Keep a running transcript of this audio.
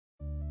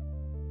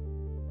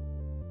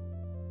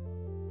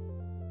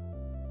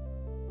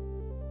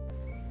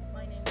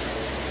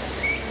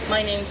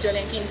My name is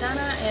Jolene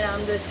Quintana, and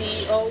I'm the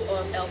CEO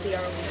of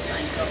ROV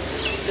Design Co.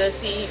 The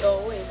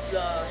CEO is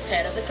the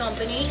head of the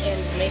company and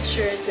makes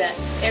sure that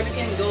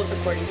everything goes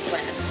according to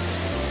plan.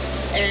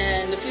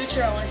 And in the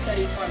future, I want to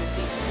study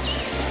pharmacy.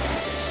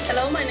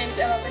 Hello, my name is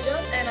Eva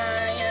Payot, and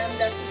I am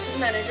the assistant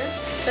manager.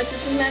 The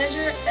assistant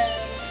manager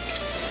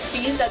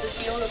sees that the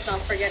CEO does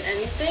not forget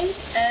anything,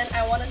 and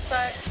I want to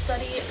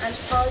study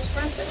anthropology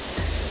forensic.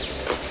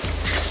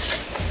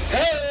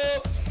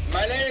 Hello,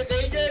 my name is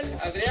Adrian,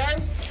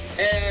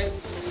 and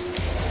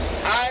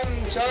I'm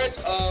in charge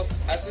of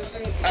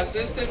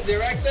assistant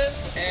director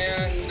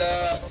and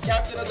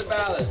captain of the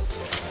ballast.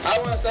 I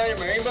want to study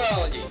marine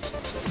biology.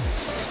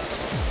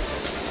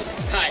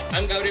 Hi,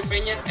 I'm Gabriel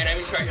Peña, and I'm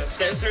in charge of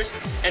sensors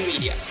and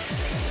media.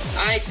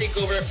 I take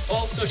over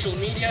all social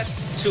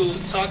medias to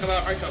talk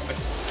about our company.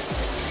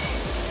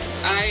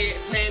 I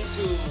plan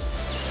to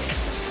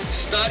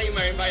study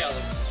marine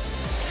biology.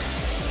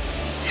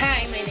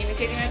 Hi, my name is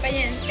Irina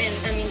Payen, and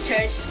I'm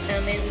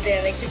the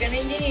electrical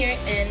engineer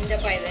and the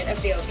pilot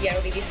of the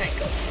ROV Design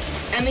Co.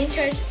 I'm in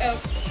charge of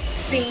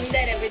seeing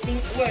that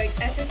everything works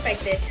as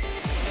expected,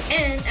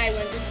 and I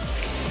want to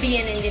be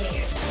an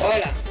engineer.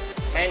 Hola,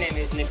 my name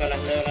is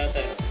Nicolas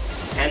Nolatero.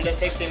 I'm the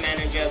safety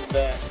manager of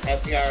the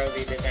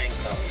ROV Design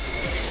Co.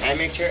 I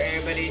make sure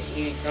everybody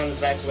comes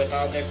back with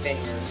all their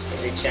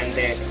fingers each time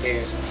they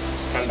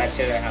come back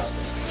to their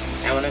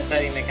houses. I want to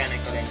study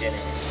mechanical engineering.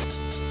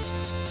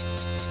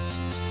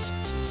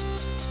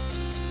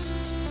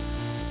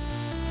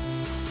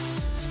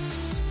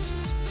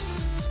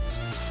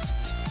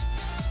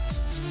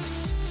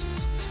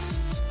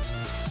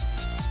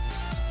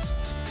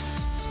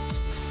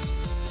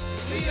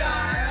 We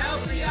are